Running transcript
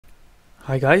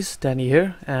Hi guys, Danny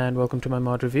here, and welcome to my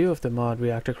mod review of the mod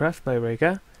ReactorCraft by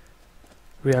Reika.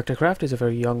 ReactorCraft is a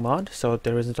very young mod, so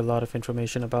there isn't a lot of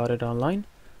information about it online.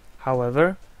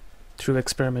 However, through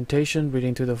experimentation,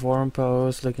 reading through the forum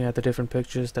posts, looking at the different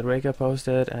pictures that Reika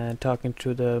posted, and talking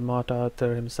to the mod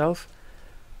author himself,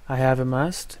 I have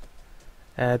amassed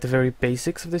the very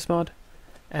basics of this mod,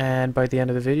 and by the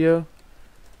end of the video,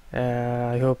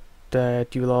 I hope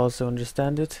that you will also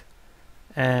understand it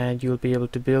and you'll be able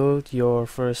to build your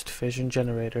first fission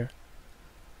generator.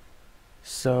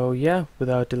 So yeah,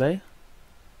 without delay,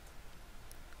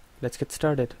 let's get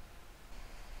started.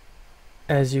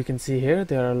 As you can see here,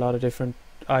 there are a lot of different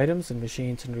items and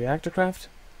machines in ReactorCraft.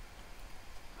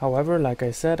 However, like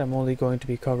I said, I'm only going to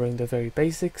be covering the very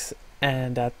basics,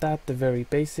 and at that, the very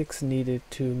basics needed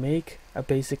to make a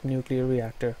basic nuclear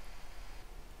reactor.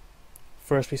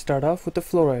 First we start off with the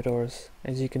fluoride ores.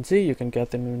 As you can see, you can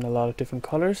get them in a lot of different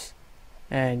colors,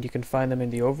 and you can find them in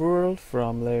the overworld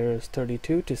from layers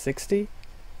 32 to 60.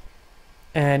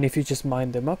 And if you just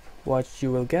mine them up, what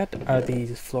you will get are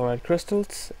these fluoride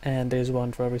crystals, and there's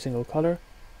one for every single color,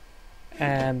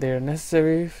 and they're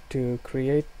necessary to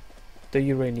create the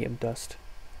uranium dust.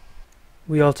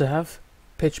 We also have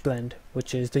pitchblende,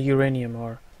 which is the uranium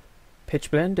ore.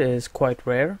 Pitchblende is quite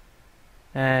rare,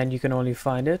 and you can only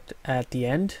find it at the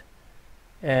end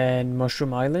in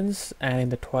Mushroom Islands and in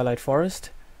the Twilight Forest.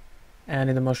 And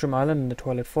in the Mushroom Island and the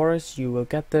Twilight Forest you will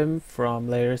get them from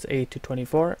layers 8 to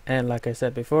 24, and like I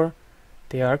said before,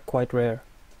 they are quite rare.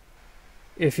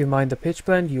 If you mine the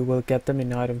pitchblende, you will get them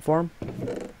in item form,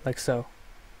 like so.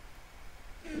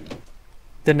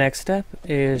 The next step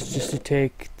is just to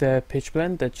take the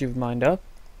pitchblende that you've mined up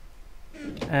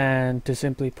and to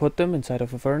simply put them inside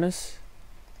of a furnace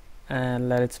and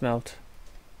let it smelt.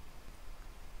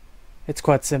 It's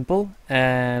quite simple,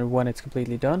 and when it's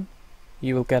completely done,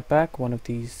 you will get back one of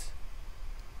these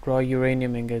raw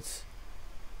uranium ingots.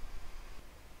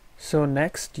 So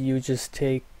next you just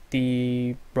take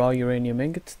the raw uranium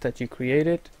ingots that you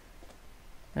created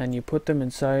and you put them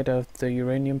inside of the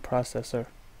uranium processor.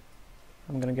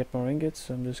 I'm gonna get more ingots,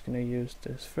 so I'm just gonna use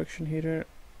this friction heater.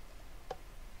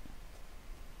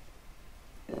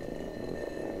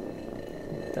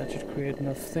 That should create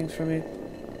enough things for me.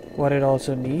 What it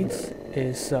also needs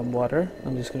is some water.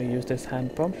 I'm just going to use this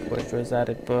hand pump, which was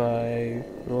added by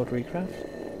Rotarycraft.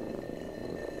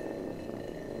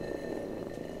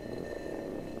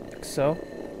 Like so.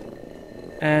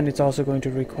 And it's also going to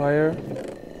require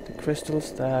the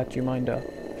crystals that you mined up.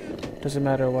 Doesn't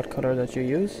matter what color that you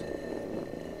use.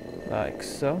 Like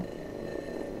so.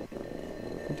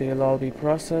 They'll all be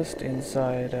processed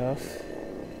inside of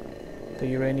the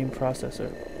uranium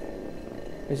processor.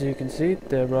 As you can see,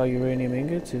 the raw uranium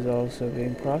ingots is also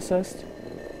being processed.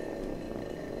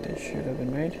 This should have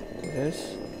been made. It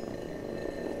is.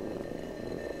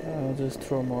 I'll just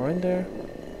throw more in there.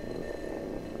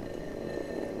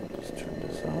 Just turn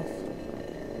this off.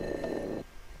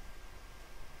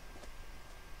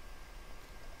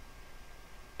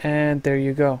 And there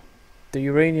you go. The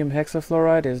uranium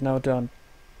hexafluoride is now done.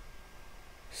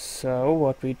 So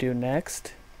what we do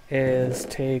next is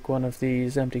take one of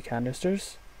these empty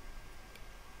canisters,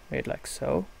 made like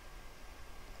so.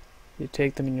 You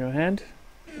take them in your hand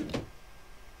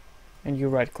and you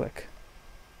right click.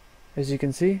 As you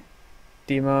can see,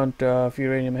 the amount of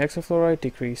uranium hexafluoride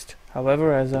decreased.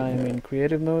 However, as I am in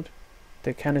creative mode,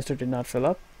 the canister did not fill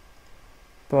up,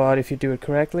 but if you do it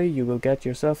correctly, you will get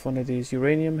yourself one of these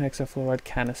uranium hexafluoride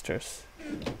canisters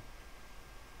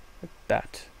like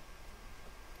that.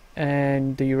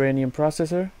 And the uranium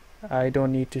processor, I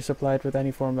don't need to supply it with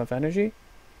any form of energy.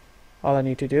 All I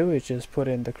need to do is just put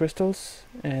in the crystals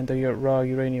and the raw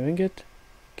uranium ingot,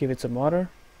 give it some water,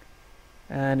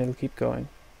 and it'll keep going.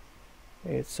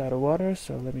 It's out of water,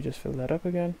 so let me just fill that up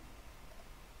again.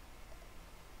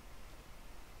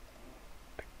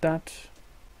 Like that.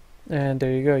 And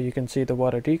there you go, you can see the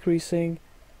water decreasing,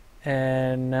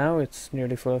 and now it's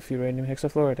nearly full of uranium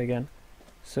hexafluoride again.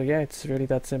 So yeah, it's really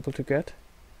that simple to get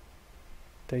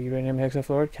the uranium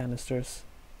hexafluoride canisters.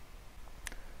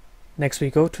 Next we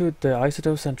go to the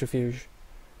isotope centrifuge.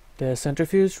 The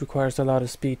centrifuge requires a lot of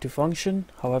speed to function,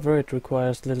 however it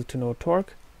requires little to no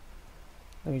torque.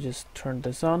 Let me just turn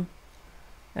this on,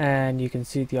 and you can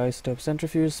see the isotope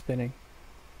centrifuge spinning.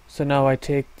 So now I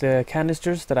take the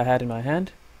canisters that I had in my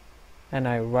hand, and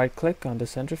I right click on the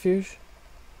centrifuge,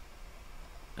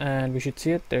 and we should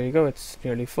see it. There you go, it's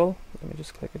nearly full. Let me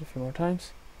just click it a few more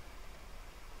times.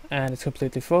 And it's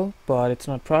completely full, but it's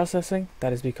not processing.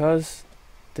 That is because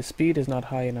the speed is not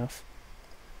high enough.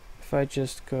 If I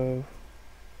just go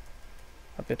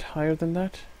a bit higher than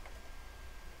that,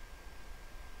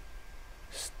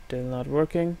 still not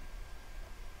working.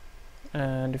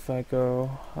 And if I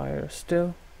go higher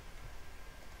still,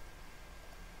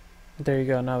 there you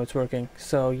go, now it's working.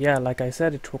 So yeah, like I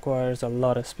said, it requires a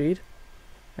lot of speed,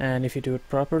 and if you do it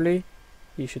properly,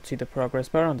 you should see the progress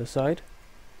bar on the side.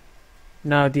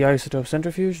 Now the isotope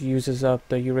centrifuge uses up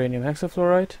the uranium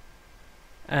hexafluoride,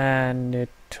 and it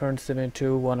turns them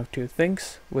into one of two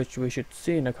things, which we should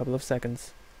see in a couple of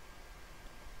seconds.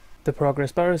 The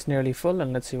progress bar is nearly full,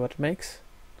 and let's see what it makes.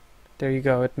 There you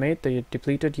go, it made the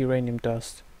depleted uranium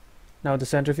dust. Now the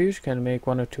centrifuge can make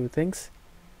one of two things.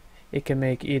 It can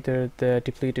make either the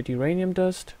depleted uranium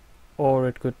dust, or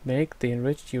it could make the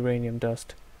enriched uranium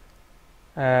dust.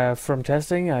 From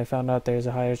testing, I found out there's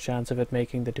a higher chance of it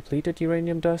making the depleted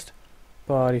uranium dust,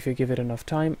 but if you give it enough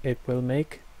time, it will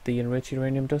make the enriched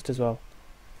uranium dust as well.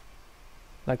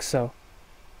 Like so.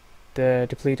 The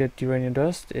depleted uranium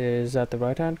dust is at the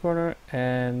right hand corner,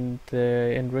 and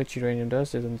the enriched uranium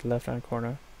dust is in the left hand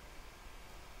corner.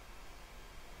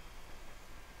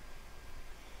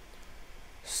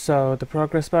 So the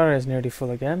progress bar is nearly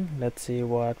full again. Let's see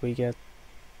what we get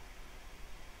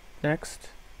next.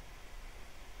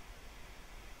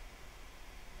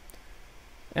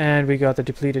 And we got the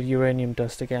depleted uranium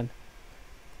dust again.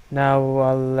 Now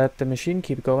I'll let the machine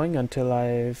keep going until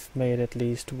I've made at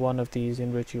least one of these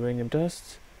enriched uranium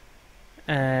dusts,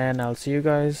 and I'll see you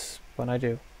guys when I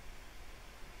do.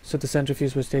 So the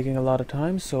centrifuge was taking a lot of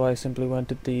time, so I simply went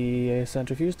to the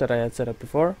centrifuge that I had set up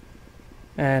before,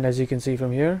 and as you can see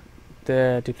from here,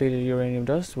 the depleted uranium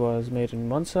dust was made on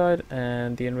one side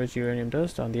and the enriched uranium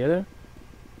dust on the other.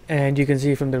 And you can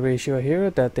see from the ratio here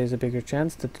that there's a bigger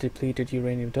chance that the depleted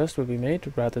uranium dust will be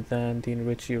made rather than the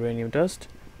enriched uranium dust.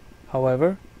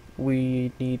 However,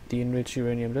 we need the enriched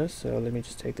uranium dust, so let me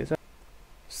just take this out.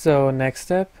 So next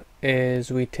step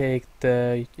is we take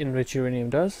the enriched uranium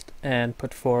dust and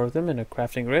put 4 of them in a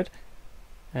crafting grid,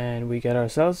 and we get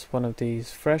ourselves one of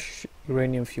these fresh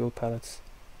uranium fuel pellets.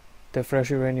 The fresh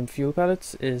uranium fuel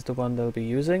pellets is the one they'll be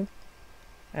using,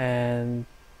 and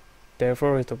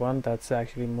therefore is the one that's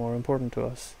actually more important to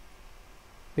us.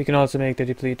 We can also make the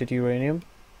depleted uranium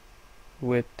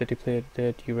with the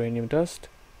depleted uranium dust.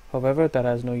 However, that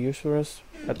has no use for us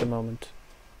at the moment.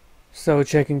 So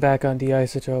checking back on the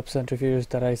isotope centrifuge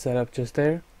that I set up just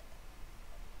there,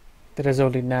 that has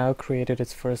only now created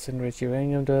its first enriched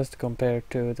uranium dust compared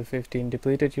to the 15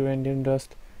 depleted uranium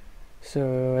dust.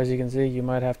 So as you can see, you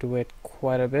might have to wait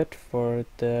quite a bit for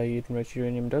the enriched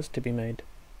uranium dust to be made.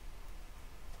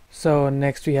 So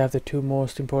next we have the 2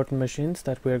 most important machines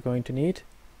that we're going to need,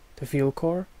 the fuel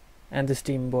core and the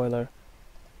steam boiler.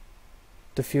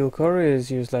 The fuel core is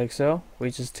used like so.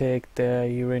 We just take the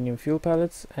uranium fuel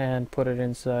pellets and put it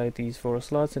inside these 4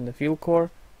 slots in the fuel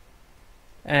core,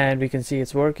 and we can see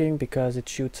it's working because it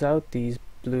shoots out these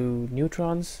blue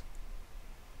neutrons.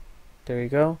 There you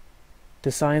go.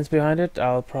 The science behind it,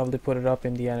 I'll probably put it up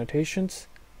in the annotations,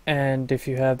 and if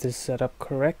you have this set up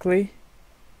correctly,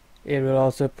 it will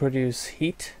also produce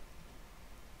heat.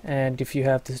 And if you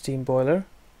have the steam boiler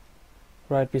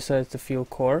right beside the fuel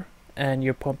core and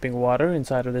you're pumping water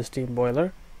inside of the steam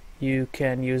boiler, you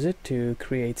can use it to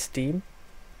create steam,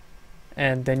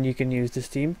 and then you can use the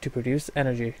steam to produce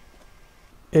energy.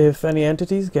 If any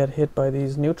entities get hit by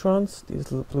these neutrons,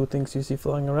 these little blue things you see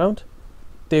flying around,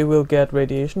 they will get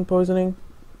radiation poisoning,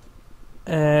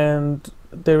 and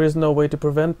there is no way to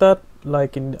prevent that,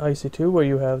 like in IC2 where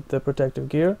you have the protective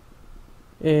gear.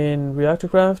 In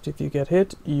ReactorCraft, if you get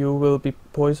hit, you will be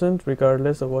poisoned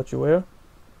regardless of what you wear.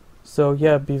 So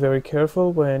yeah, be very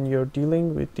careful when you're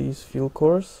dealing with these fuel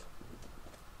cores,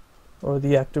 or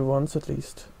the active ones at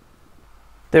least.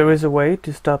 There is a way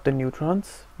to stop the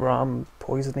neutrons from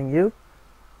poisoning you,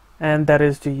 and that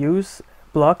is to use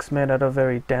blocks made out of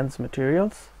very dense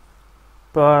materials.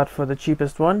 But for the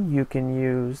cheapest one, you can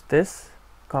use this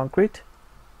concrete,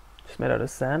 just made out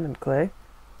of sand and clay.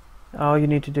 All you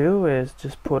need to do is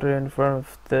just put it in front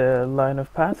of the line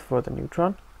of path for the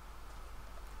neutron,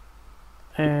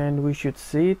 and we should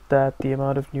see that the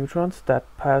amount of neutrons that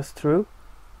pass through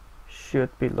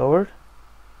should be lowered.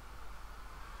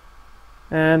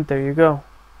 And there you go.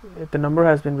 The number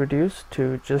has been reduced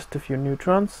to just a few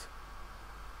neutrons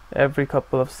every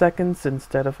couple of seconds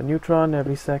instead of a neutron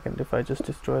every second. If I just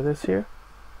destroy this here,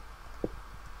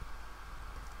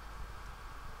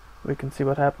 we can see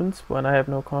what happens when I have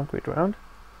no concrete around.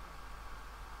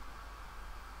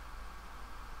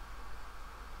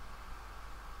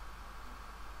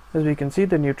 As we can see,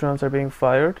 the neutrons are being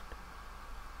fired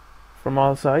from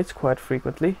all sides quite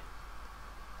frequently.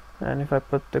 And if I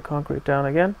put the concrete down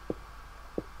again,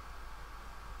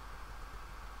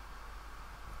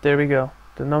 there we go.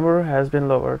 The number has been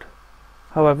lowered.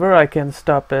 However, I can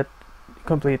stop it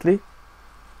completely.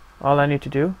 All I need to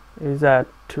do is add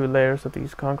 2 layers of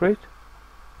these concrete,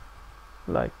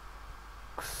 like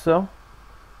so.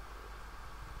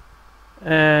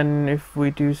 And if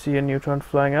we do see a neutron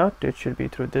flying out, it should be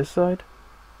through this side.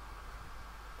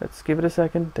 Let's give it a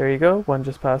second. There you go. One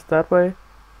just passed that way.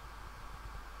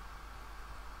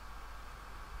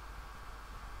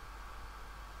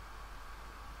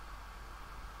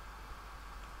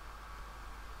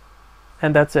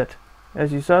 And that's it.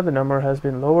 As you saw, the number has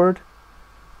been lowered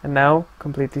and now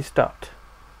completely stopped.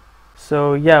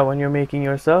 So yeah, when you're making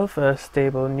yourself a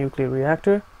stable nuclear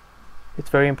reactor, it's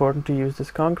very important to use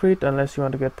this concrete unless you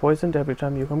want to get poisoned every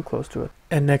time you come close to it.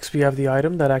 And next we have the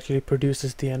item that actually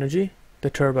produces the energy, the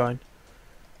turbine.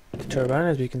 The turbine,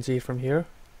 as we can see from here,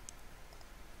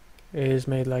 is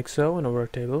made like so in a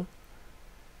work table.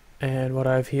 And what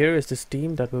I have here is the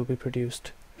steam that will be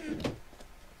produced.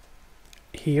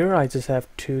 Here I just have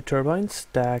 2 turbines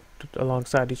stacked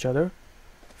alongside each other.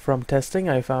 From testing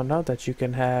I found out that you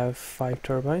can have 5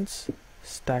 turbines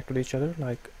stacked with each other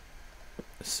like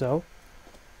so.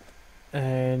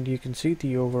 And you can see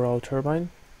the overall turbine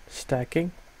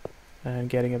stacking and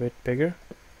getting a bit bigger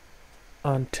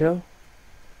until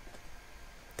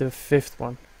the 5th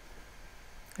one.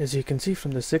 As you can see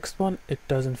from the 6th one, it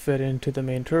doesn't fit into the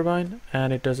main turbine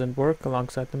and it doesn't work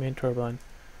alongside the main turbine.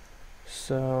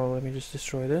 So let me just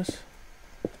destroy this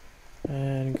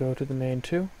and go to the main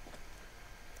 2.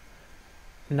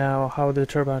 Now how the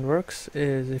turbine works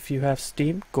is if you have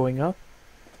steam going up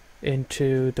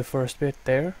into the first bit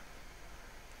there,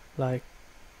 like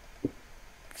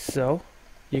so,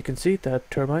 you can see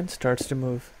that turbine starts to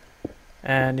move,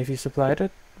 and if you supplied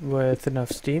it with enough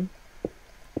steam,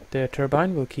 the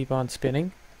turbine will keep on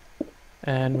spinning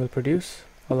and will produce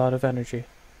a lot of energy.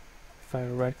 If I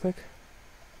right click,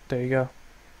 there you go.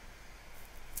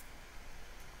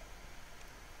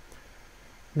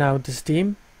 Now the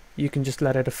steam, you can just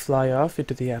let it fly off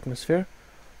into the atmosphere,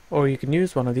 or you can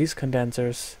use one of these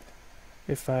condensers.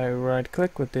 If I right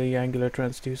click with the angular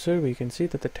transducer, we can see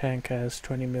that the tank has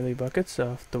 20 millibuckets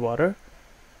of the water.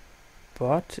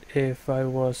 But if I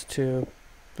was to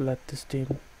let the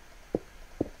steam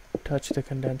touch the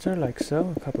condenser like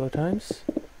so a couple of times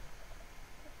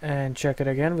and check it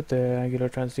again with the angular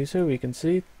transducer, we can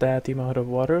see that the amount of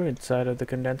water inside of the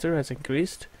condenser has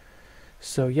increased.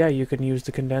 So yeah, you can use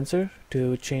the condenser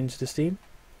to change the steam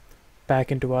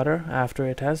back into water after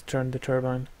it has turned the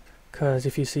turbine. Because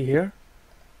if you see here,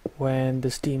 when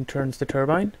the steam turns the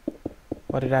turbine,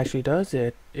 what it actually does,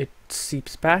 it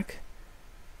seeps back,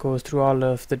 goes through all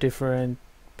of the different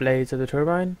blades of the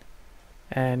turbine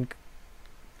and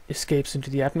escapes into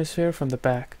the atmosphere from the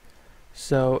back.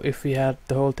 So if we had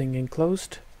the whole thing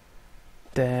enclosed,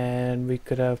 then we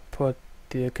could have put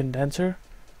the condenser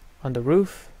on the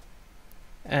roof,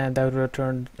 and that would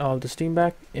return all the steam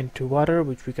back into water,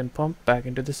 which we can pump back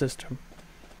into the system.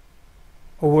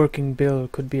 A working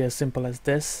build could be as simple as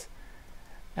this.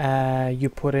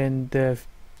 You put in the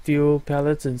fuel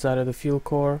pellets inside of the fuel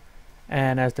core,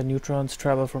 and as the neutrons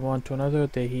travel from one to another,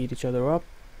 they heat each other up,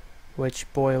 which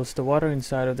boils the water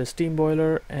inside of the steam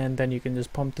boiler, and then you can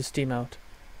just pump the steam out.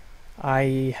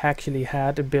 I actually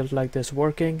had a build like this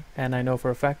working, and I know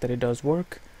for a fact that it does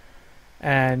work.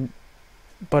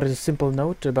 But as a simple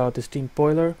note about the steam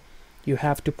boiler, you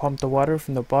have to pump the water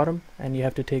from the bottom and you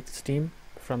have to take the steam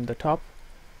from the top.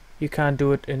 You can't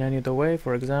do it in any other way.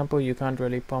 For example, you can't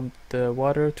really pump the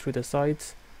water through the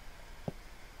sides.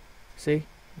 See,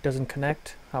 it doesn't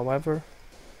connect. However,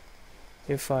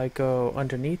 if I go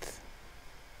underneath,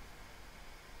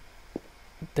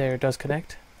 there it does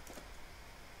connect.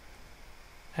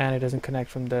 And it doesn't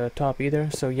connect from the top either.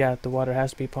 So yeah, the water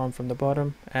has to be pumped from the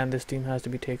bottom and the steam has to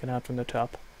be taken out from the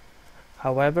top.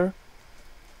 However,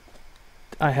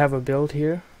 I have a build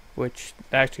here which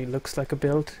actually looks like a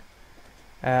build.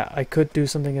 I could do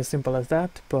something as simple as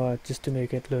that, but just to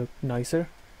make it look nicer,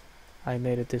 I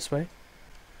made it this way.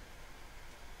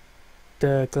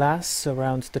 The glass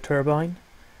surrounds the turbine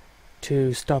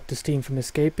to stop the steam from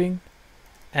escaping,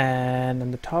 and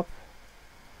on the top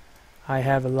I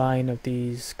have a line of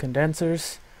these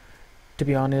condensers. To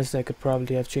be honest, I could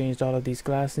probably have changed all of these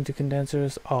glass into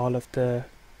condensers, all of the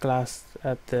glass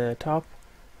at the top,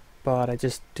 but I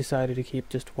just decided to keep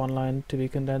just one line to be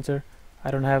condenser. I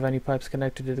don't have any pipes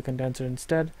connected to the condenser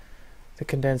instead. The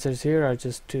condensers here are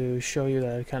just to show you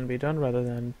that it can be done rather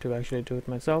than to actually do it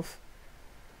myself.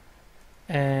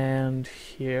 And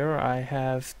here I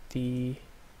have the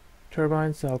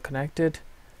turbines all connected.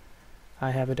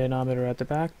 I have a dynamometer at the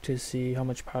back to see how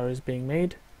much power is being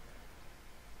made.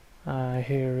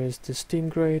 Here is the steam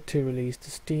grate to release the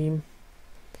steam.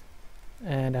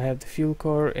 and I have the fuel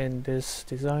core in this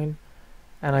design,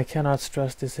 and I cannot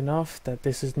stress this enough that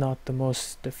this is not the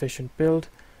most efficient build.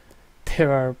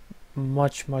 There are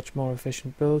much more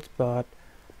efficient builds, but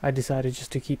I decided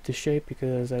just to keep the shape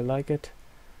because I like it,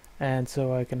 and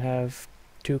so I can have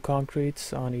 2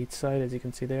 concretes on each side, as you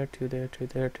can see there, 2 there, 2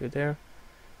 there, 2 there.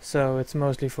 So it's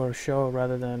mostly for show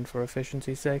rather than for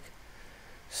efficiency's sake.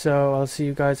 So I'll see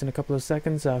you guys in a couple of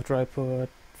seconds after I put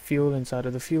fuel inside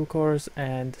of the fuel cores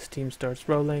and the steam starts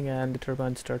rolling and the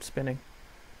turbine starts spinning.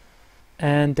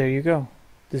 And there you go.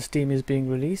 The steam is being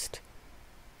released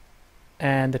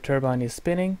and the turbine is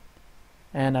spinning,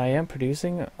 and I am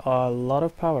producing a lot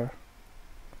of power.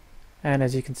 And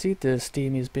as you can see, the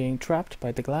steam is being trapped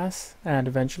by the glass, and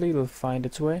eventually it will find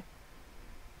its way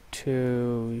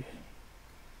to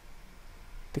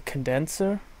the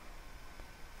condenser,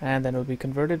 and then it will be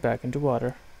converted back into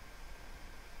water.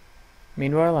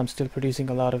 Meanwhile, I'm still producing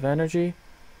a lot of energy,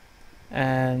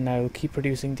 and I will keep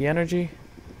producing the energy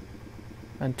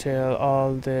until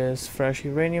all this fresh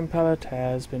uranium pellet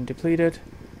has been depleted.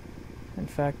 In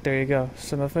fact, there you go,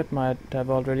 some of it might have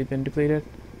already been depleted.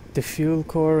 The fuel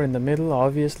core in the middle,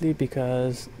 obviously,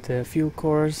 because the fuel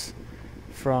cores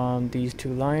from these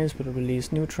 2 lines will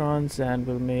release neutrons and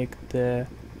will make the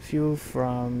fuel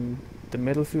from the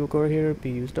middle fuel core here be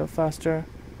used up faster.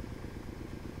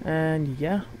 And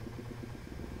yeah,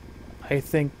 I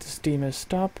think the steam has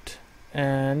stopped,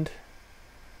 and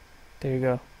there you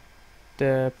go.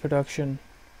 The production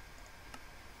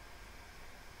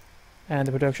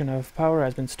of power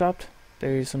has been stopped.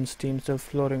 There is some steam still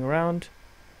floating around.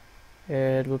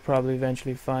 It will probably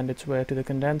eventually find its way to the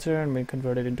condenser and be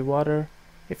converted into water.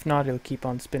 If not, it'll keep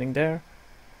on spinning there.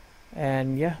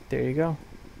 And yeah, there you go.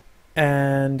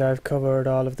 And I've covered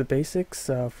all of the basics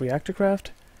of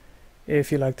ReactorCraft.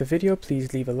 If you liked the video,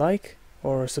 please leave a like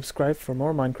or subscribe for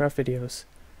more Minecraft videos.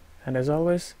 And as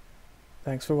always,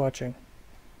 thanks for watching.